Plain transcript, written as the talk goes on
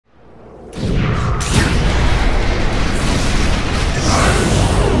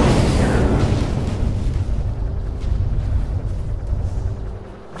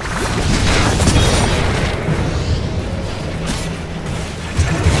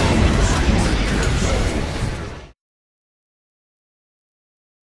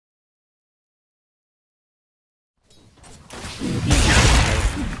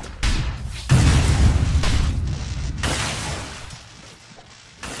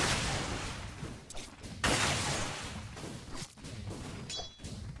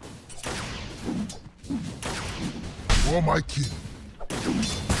For my king.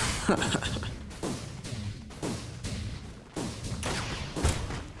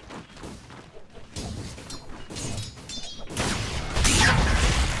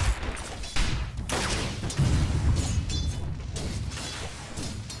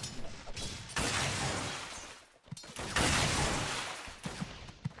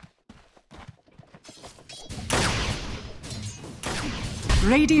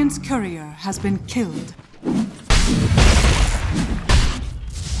 Radiant's courier has been killed.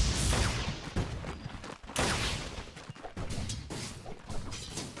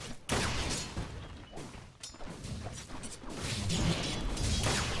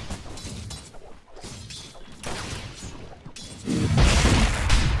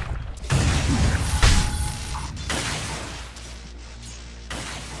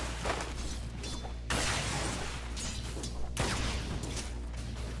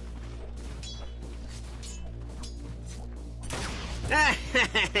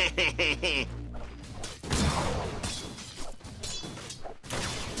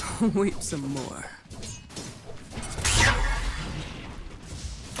 Weep some more.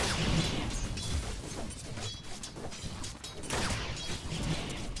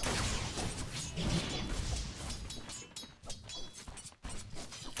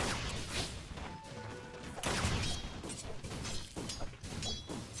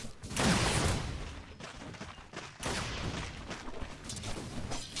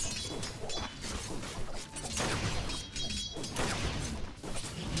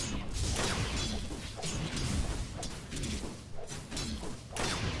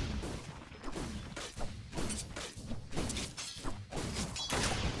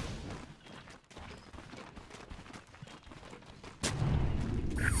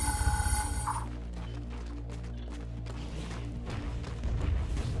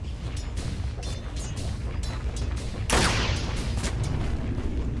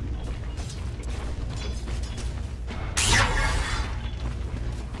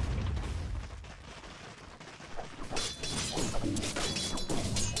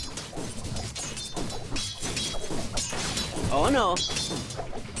 Oh no.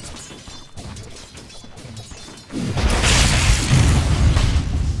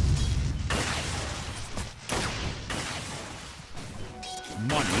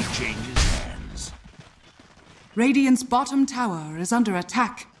 Money changes hands. Radiant's bottom tower is under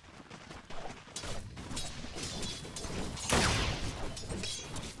attack.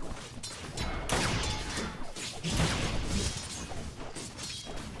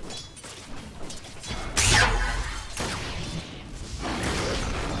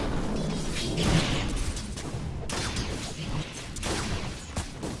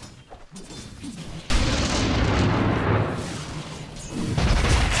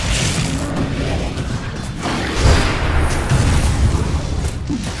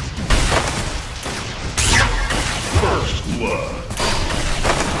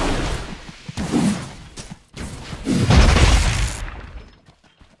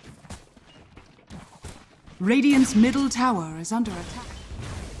 Radiant's middle tower is under attack.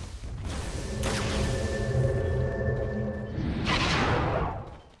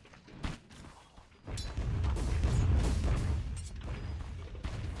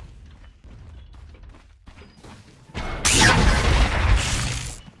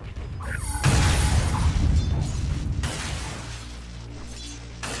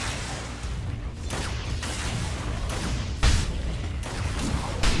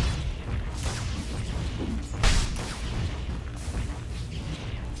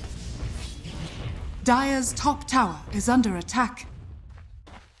 Dire's top tower is under attack.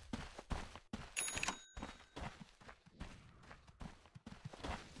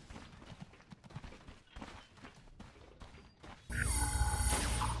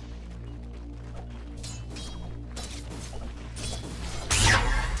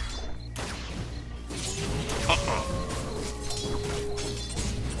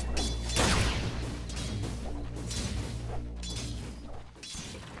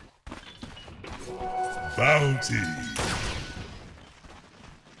 Bounty.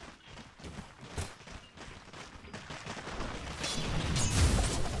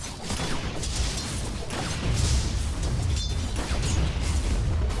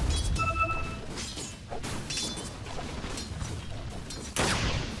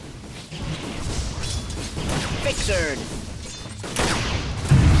 Fixered.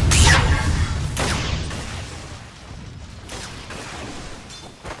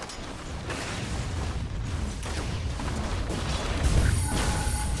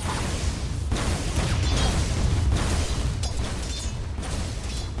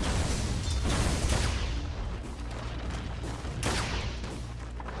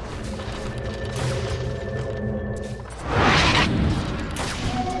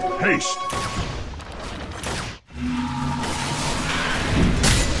 Haste!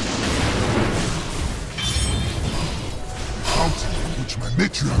 Bounty which my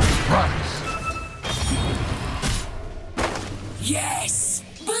matriarch will prize. Yes!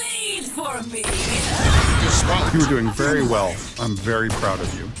 Bleed for me! You were doing very well. I'm very proud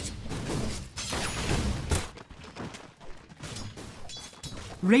of you.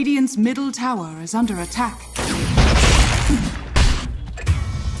 Radiant's middle tower is under attack.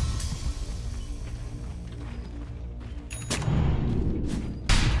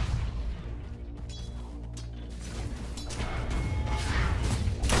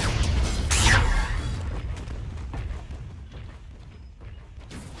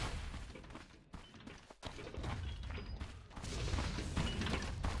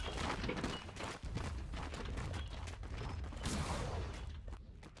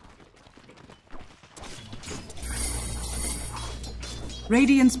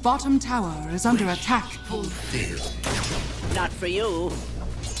 Radiant's bottom tower is under attack. Not for you.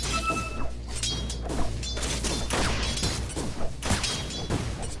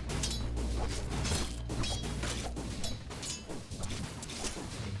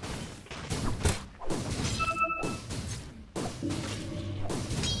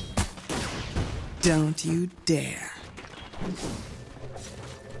 Don't you dare.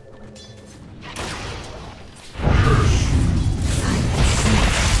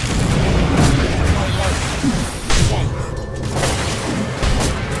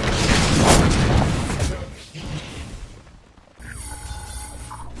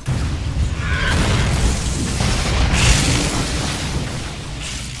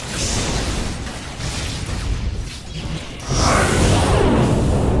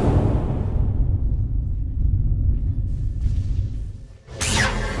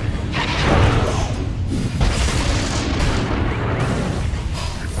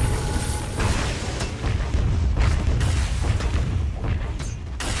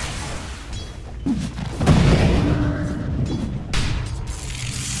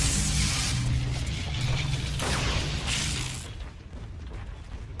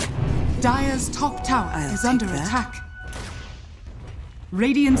 Dire's top tower I'll is under take that. attack.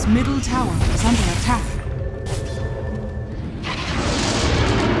 Radiant's middle tower is under attack.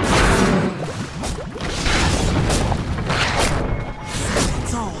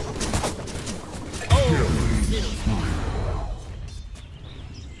 That's all.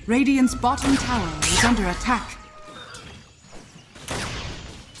 Radiant's bottom tower is under attack.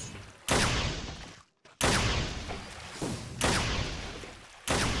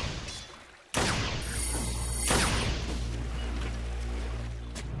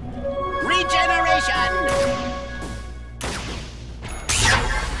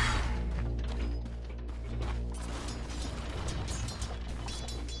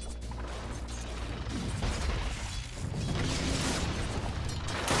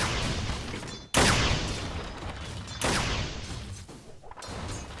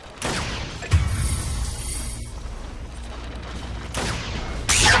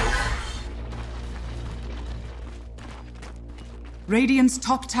 Radiant's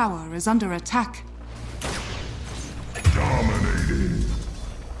top tower is under attack. Dominating.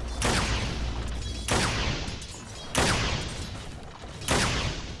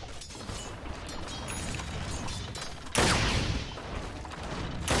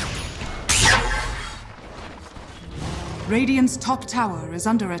 Radiant's top tower is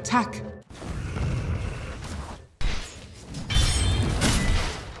under attack.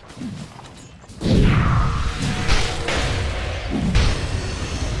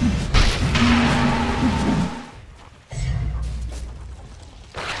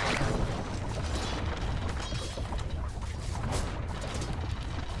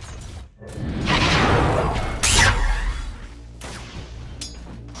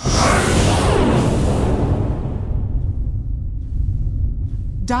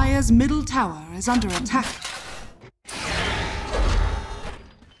 Dire's middle tower is under attack.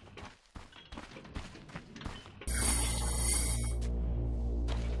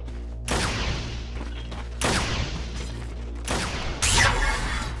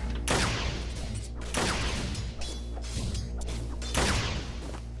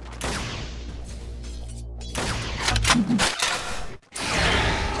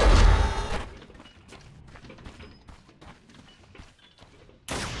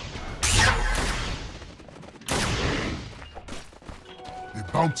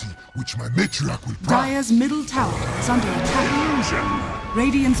 Bounty which my matriarch will prize. Dire's middle tower is under attack.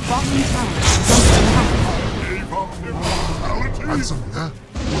 Radiant's bottom tower is under attack. Gave up immortality. Handsome, yeah?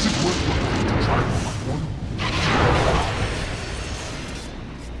 Was it worth your life to try to find one?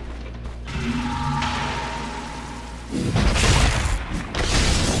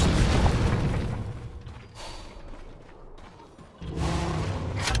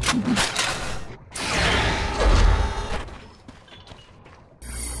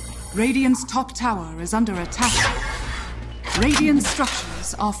 Radiant's top tower is under attack. Radiant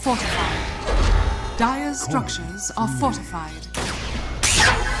structures are fortified. Dire's structures are fortified.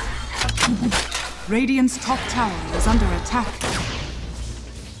 Radiant's top tower is under attack.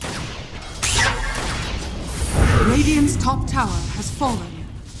 Radiant's top tower has fallen.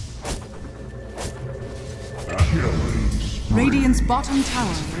 Radiant's bottom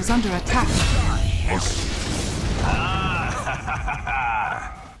tower is under attack.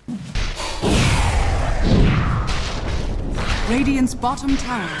 Radiant's bottom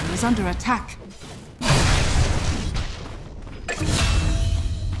tower is under attack.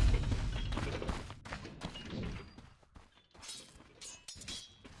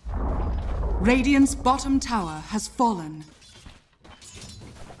 Radiant's bottom tower has fallen.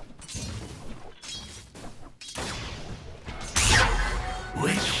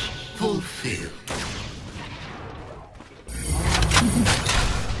 Wish fulfilled.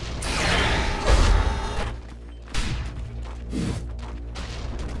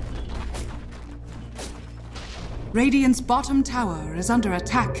 Radiant's bottom tower is under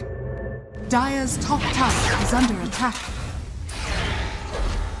attack. Dire's top tower is under attack.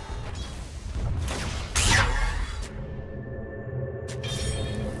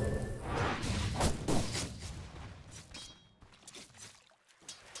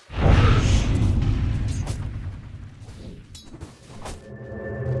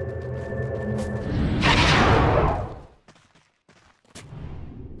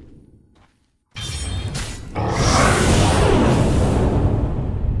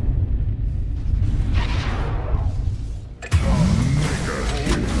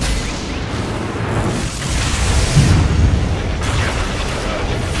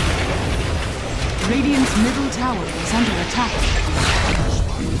 Radiant's middle tower is under attack.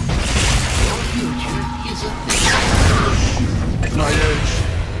 My edge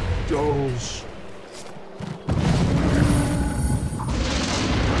dulls.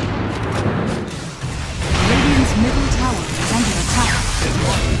 Radiant's middle tower is under attack.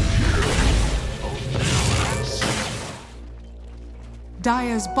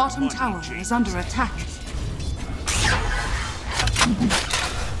 Dire's bottom tower is under attack.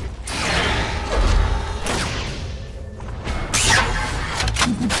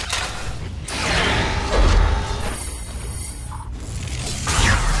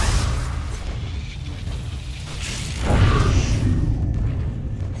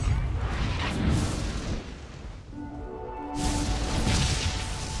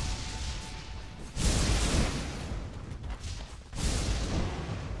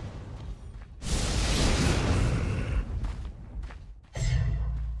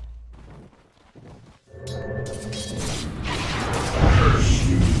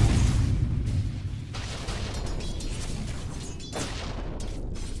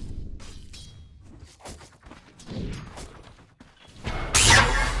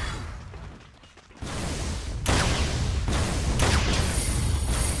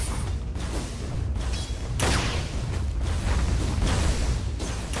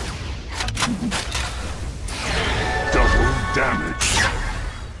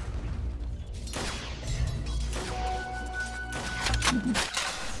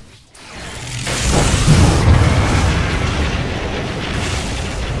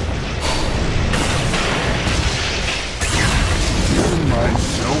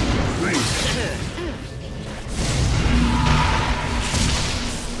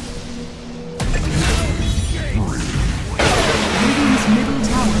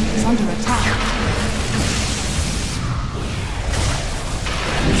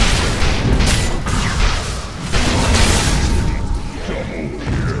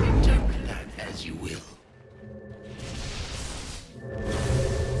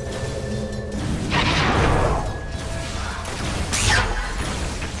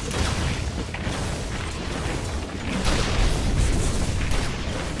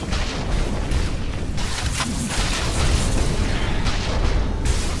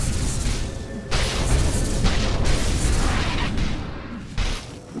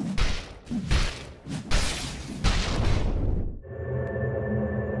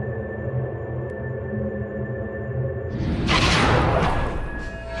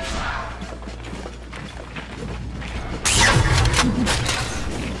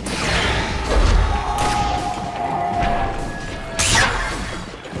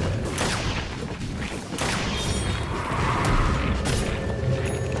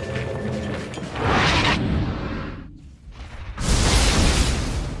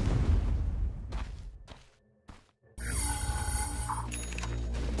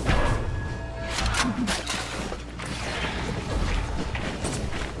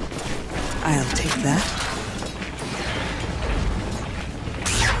 I'll take that.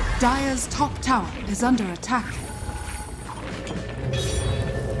 Dire's top tower is under attack.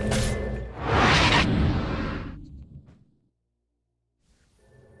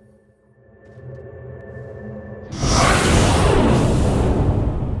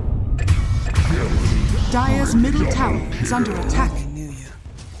 Dire's middle tower is under attack. I knew you.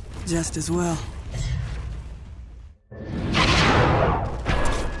 Just as well.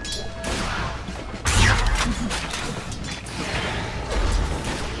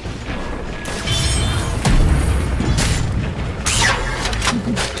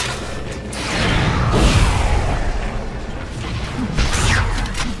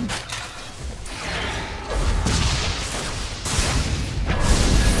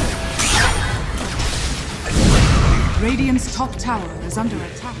 Radiant's top tower is under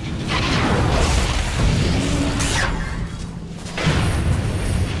attack.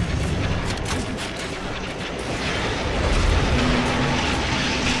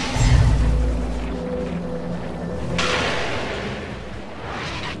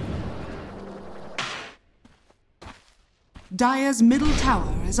 Dire's middle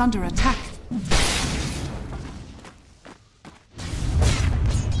tower is under attack.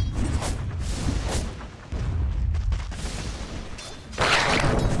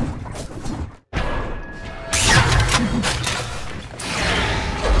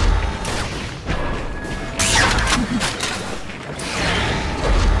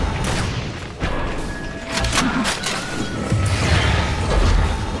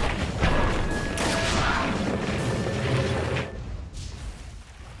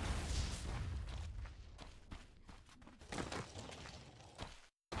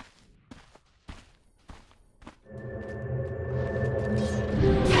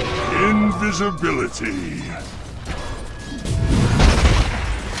 Invisibility.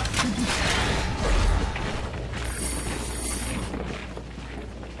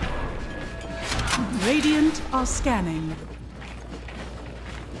 Radiant are scanning.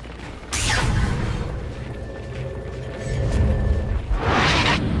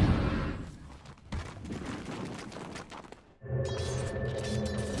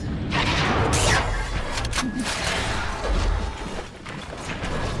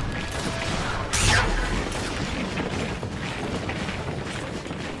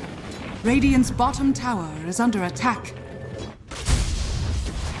 Radiant's bottom tower is under attack.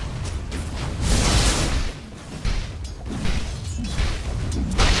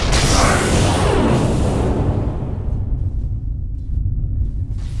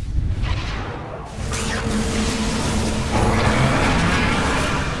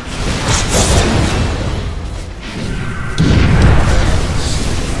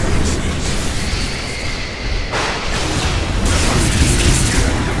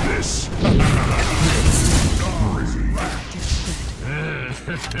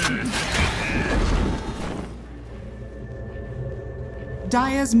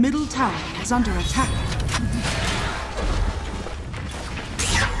 Dire's middle tower is under attack.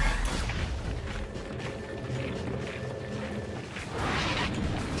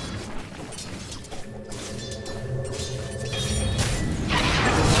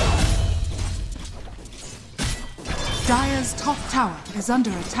 Dire's top tower is under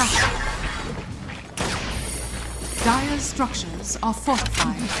attack. Dire's structures are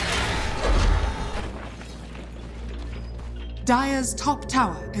fortified. Dire's top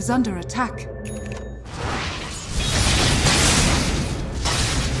tower is under attack.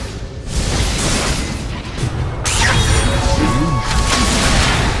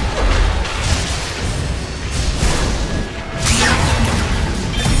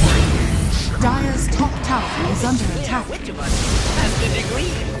 Dire's top tower is under attack. Which of us has the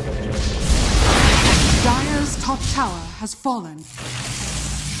degree? Dire's top tower has fallen.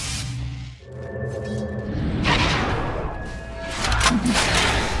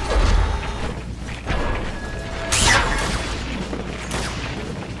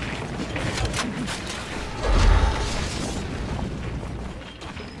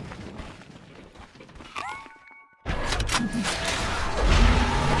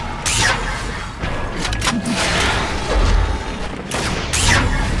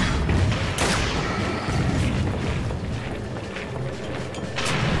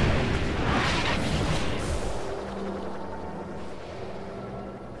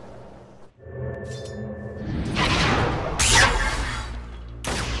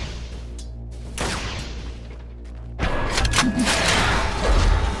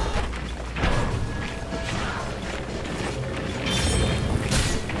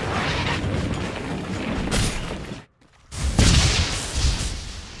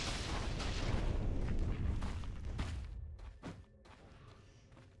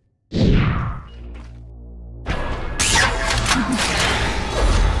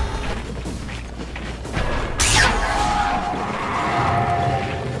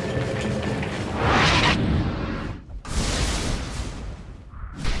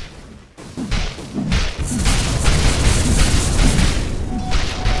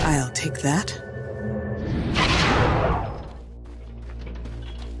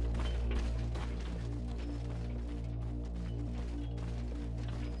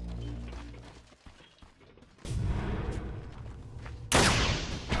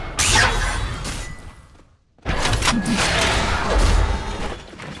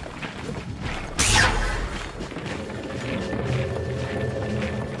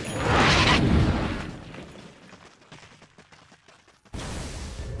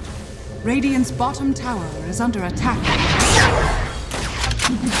 Radiant's bottom tower is under attack.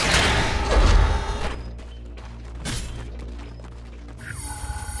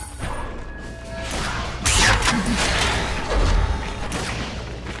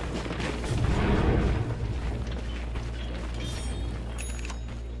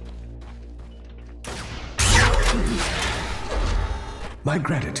 My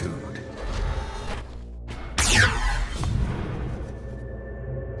gratitude.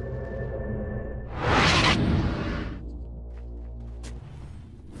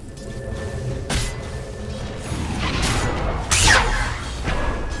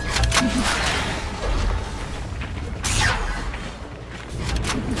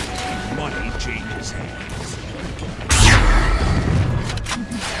 Money changes hands.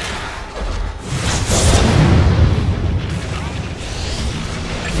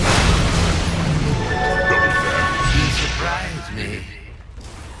 You surprise me.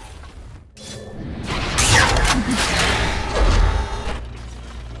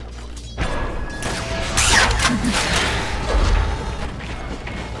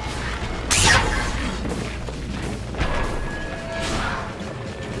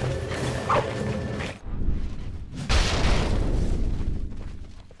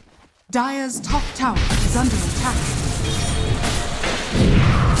 Dire's top tower is under attack.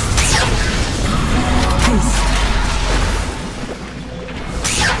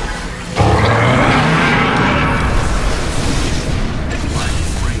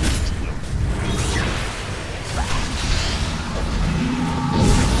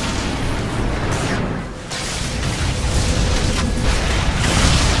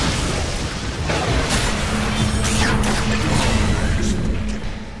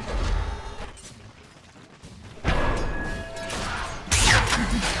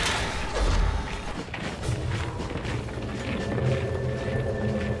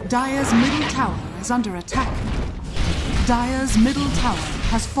 Dire's middle tower is under attack. Dire's middle tower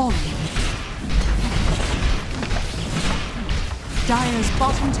has fallen. Dire's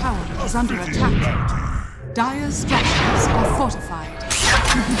bottom tower is under attack. Dire's structures are fortified.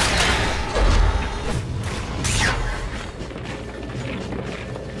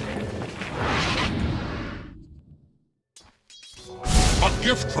 A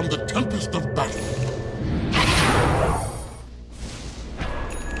gift from the tempest of battle.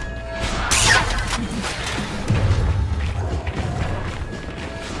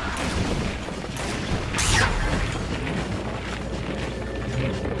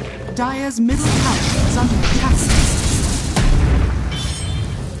 Dire's middle tower is under attack.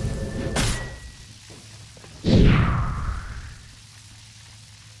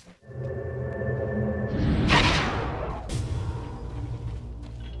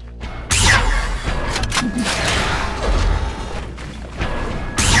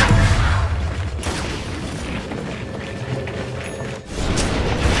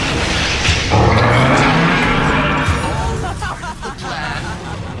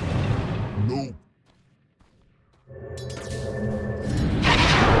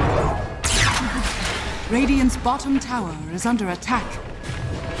 Radiant's bottom tower is under attack.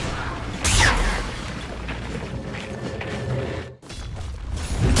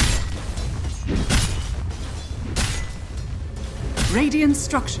 Radiant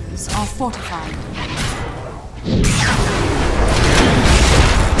structures are fortified.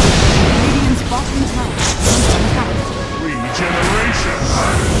 Radiant's bottom tower is under attack. Regeneration!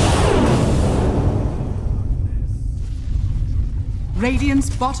 Radiant's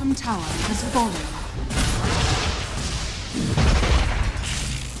bottom tower has fallen.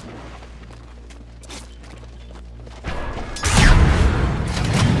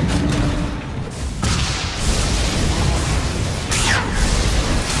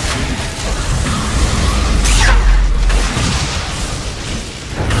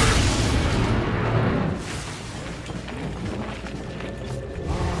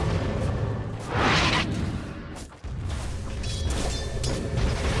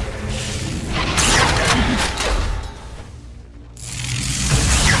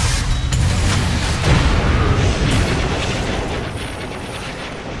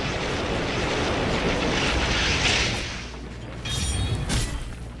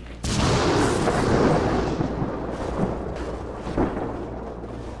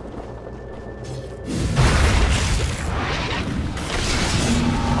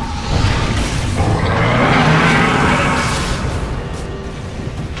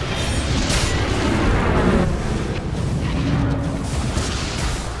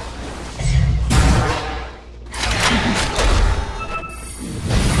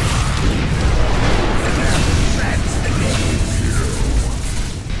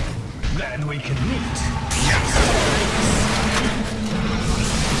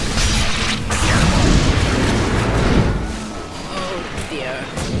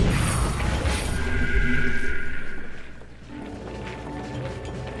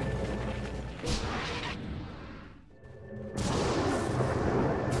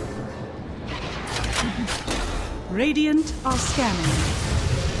 Radiant are scanning.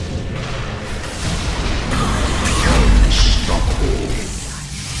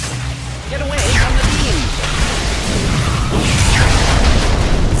 Get away from the beam!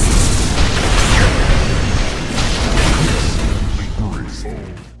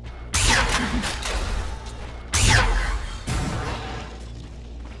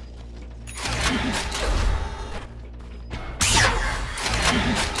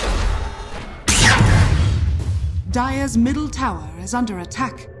 Dire's middle tower is under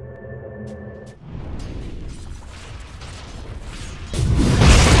attack.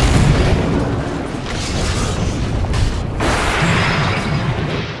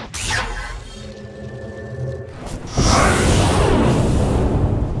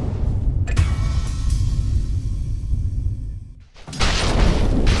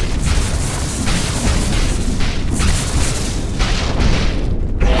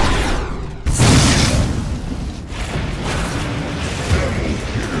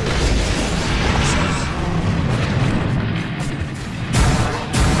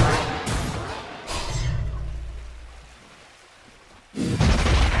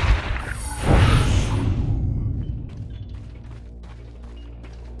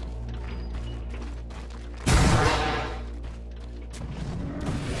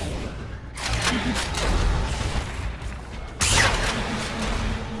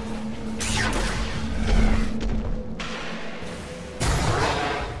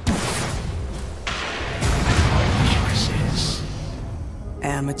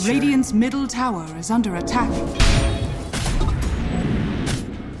 Amateur. Radiant's middle tower is under attack.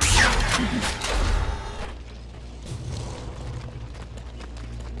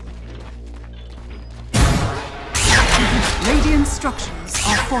 Radiant structures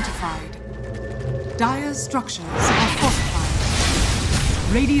are fortified. Dire's structures are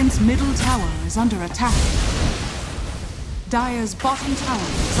fortified. Radiant's middle tower is under attack. Dire's bottom tower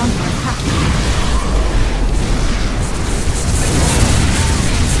is under attack.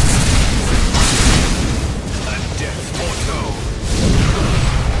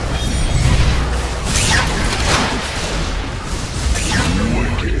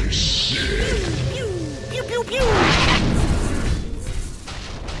 Pew, pew, pew!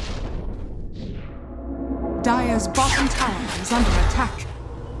 Dire's bottom tower is under attack.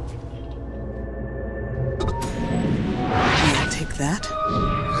 I'll take that.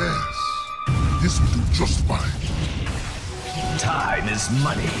 Yes. This will do just fine. Time is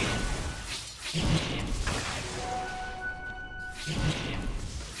money.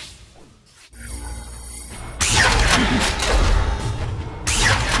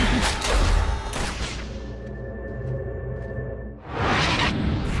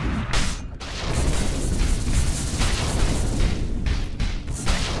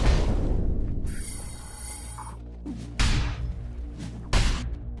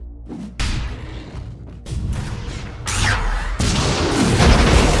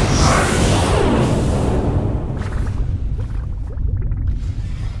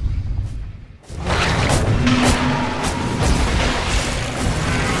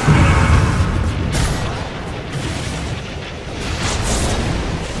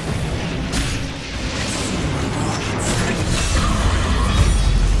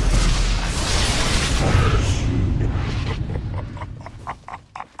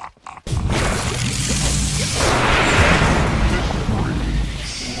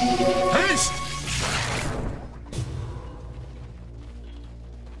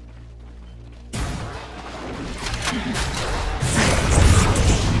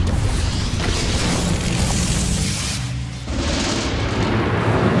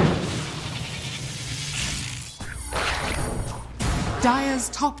 Dire's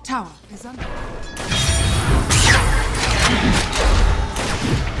top tower is under...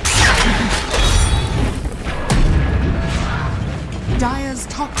 Dire's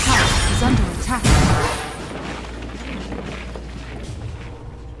top tower is under attack.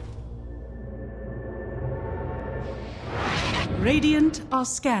 Radiant are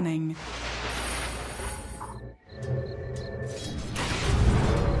scanning.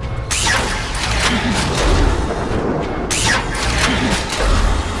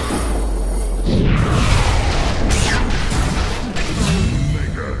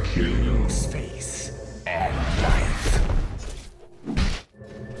 Space and life.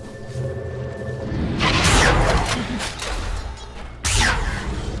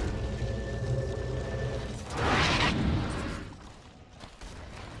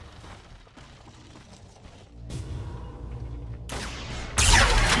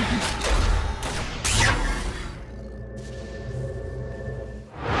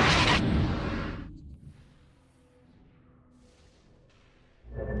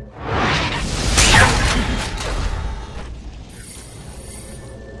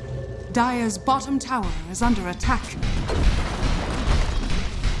 Dire's bottom tower is under attack.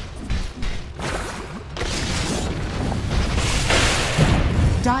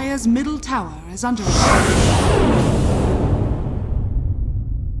 Dire's middle tower is under attack.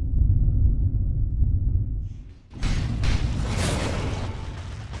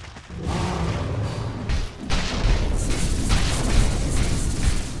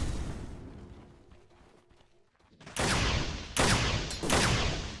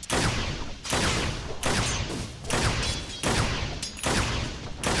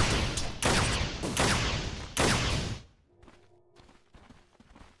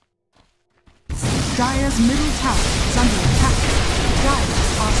 Dire's middle tower is under attack. Dire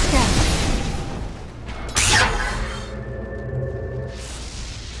are scanning.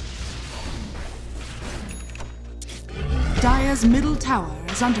 Dire's middle tower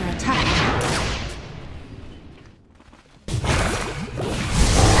is under attack.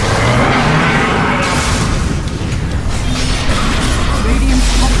 Radiant's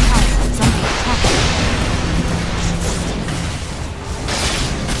top tower is under attack.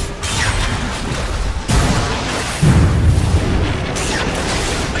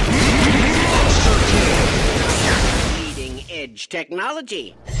 Edge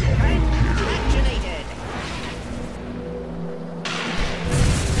technology. Activated.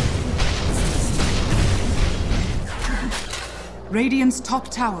 Radiant's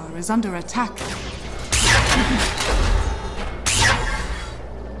top tower is under attack.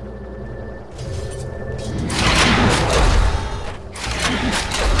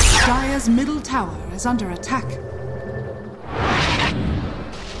 Dire's middle tower is under attack.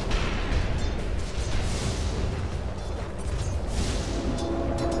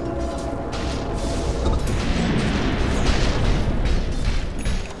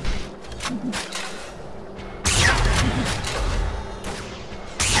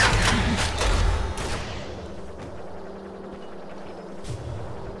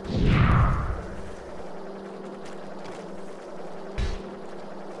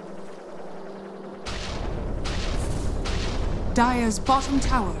 Dire's bottom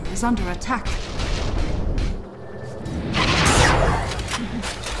tower is under attack.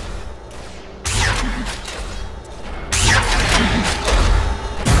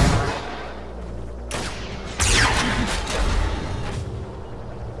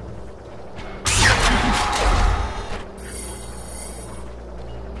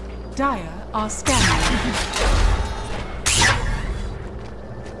 Dire are scanning.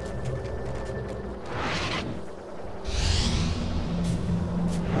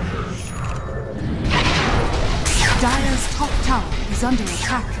 Dire's top tower is under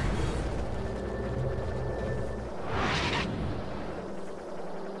attack.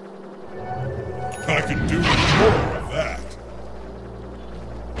 I can do more of that.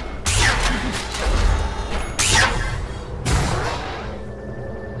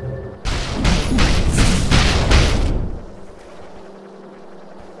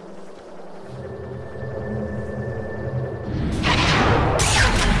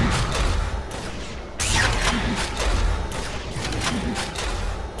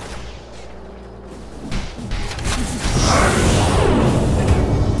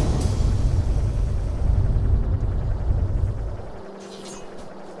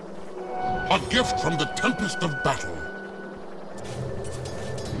 A gift from the tempest of battle.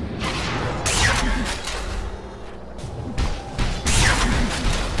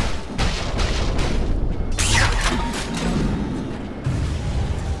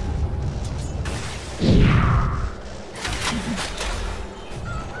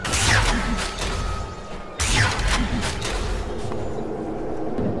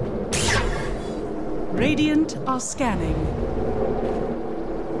 Radiant are scanning.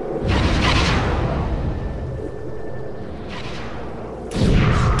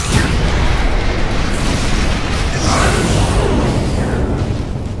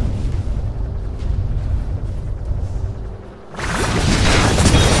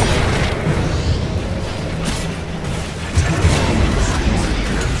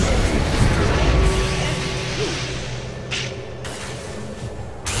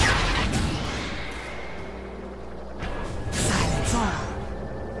 Silence.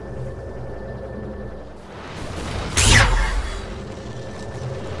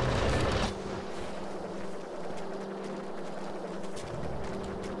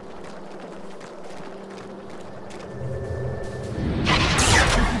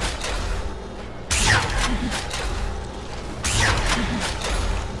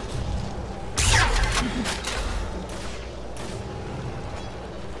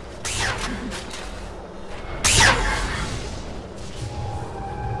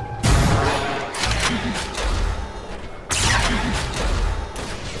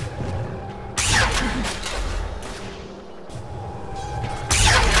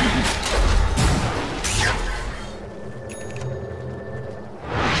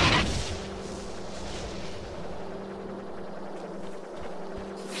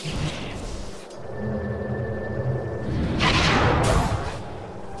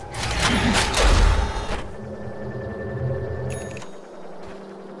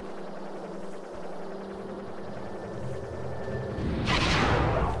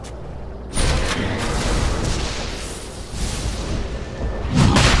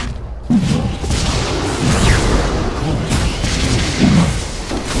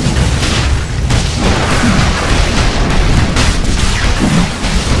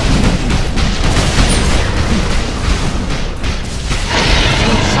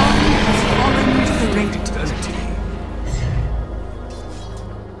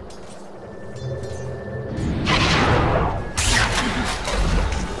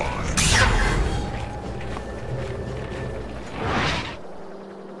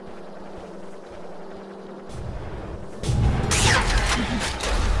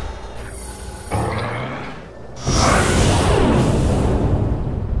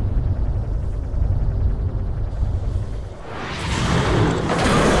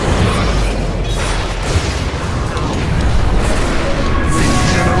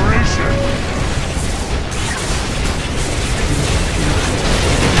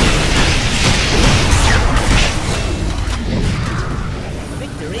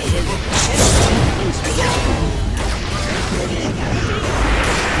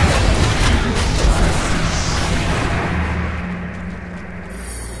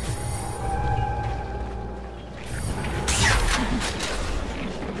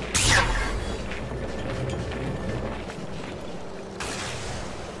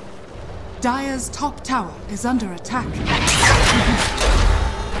 Dire's top tower is under attack.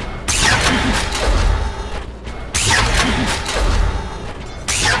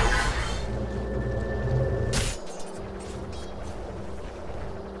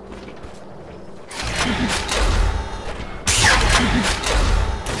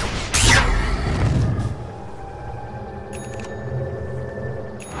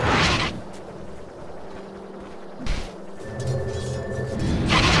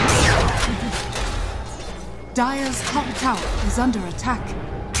 Dire's top tower is under attack.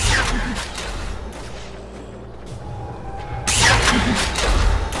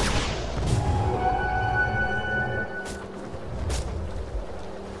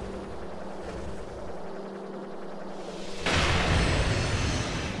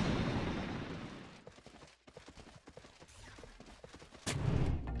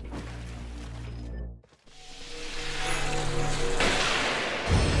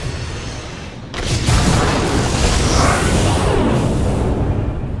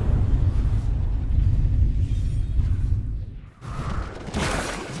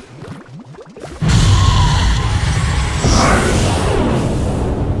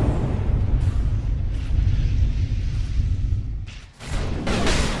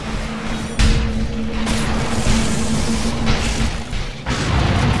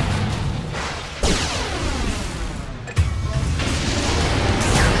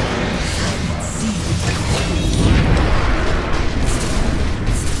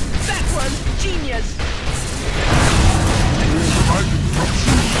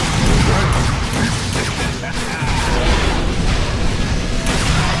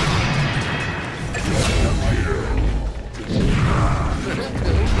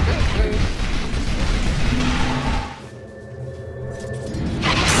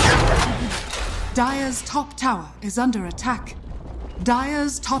 Dire's top tower is under attack.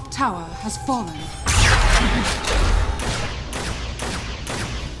 Dire's top tower has fallen.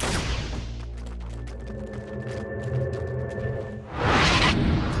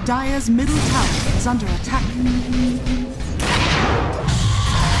 Dire's middle tower is under attack.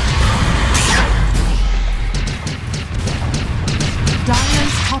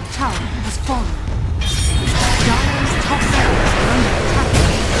 Dire's top tower has fallen. Dire's top barracks are under attack.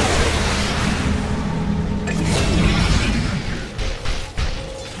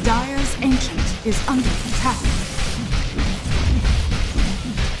 Dire's ancient is under attack.